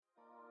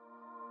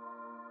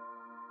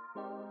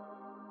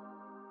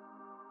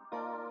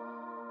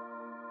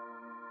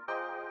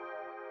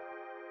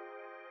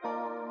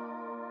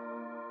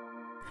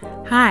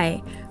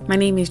Hi, my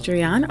name is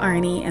Julianne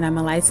Arney, and I'm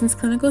a licensed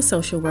clinical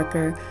social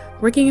worker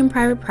working in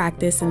private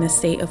practice in the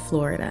state of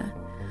Florida.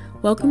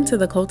 Welcome to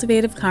the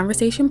Cultivative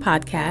Conversation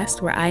podcast,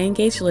 where I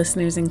engage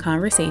listeners in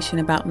conversation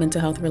about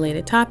mental health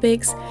related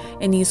topics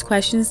and use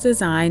questions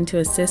designed to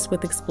assist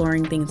with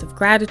exploring themes of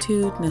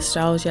gratitude,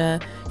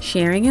 nostalgia,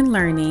 sharing, and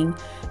learning,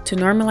 to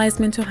normalize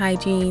mental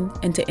hygiene,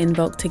 and to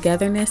invoke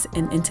togetherness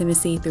and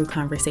intimacy through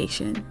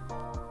conversation.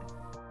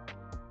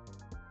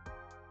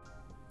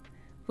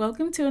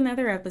 Welcome to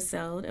another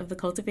episode of the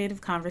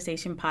Cultivative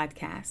Conversation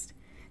podcast.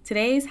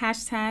 Today's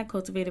hashtag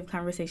Cultivative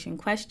Conversation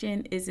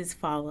question is as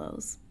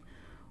follows.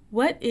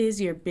 What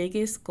is your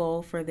biggest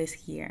goal for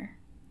this year?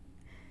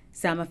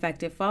 Some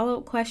effective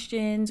follow-up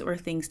questions or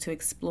things to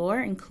explore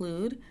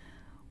include,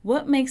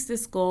 what makes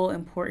this goal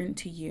important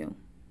to you?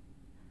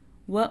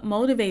 What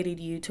motivated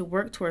you to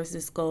work towards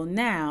this goal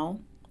now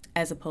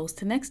as opposed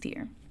to next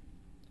year?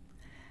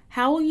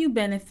 How will you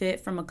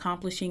benefit from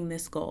accomplishing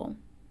this goal?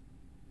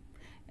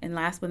 And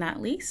last but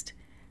not least,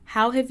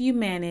 how have you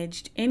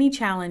managed any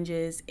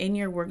challenges in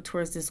your work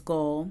towards this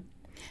goal?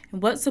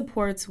 And what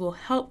supports will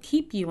help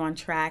keep you on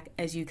track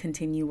as you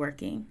continue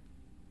working?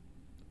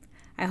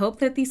 I hope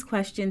that these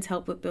questions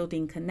help with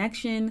building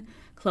connection,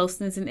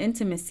 closeness, and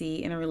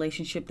intimacy in a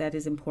relationship that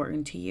is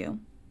important to you.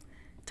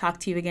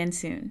 Talk to you again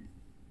soon.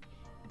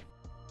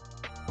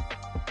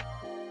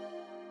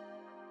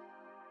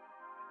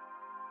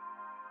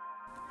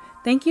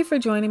 Thank you for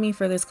joining me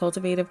for this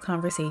cultivative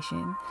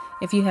conversation.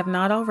 If you have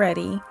not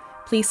already,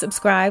 please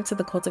subscribe to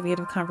the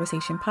Cultivative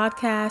Conversation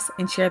podcast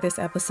and share this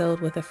episode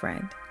with a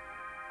friend.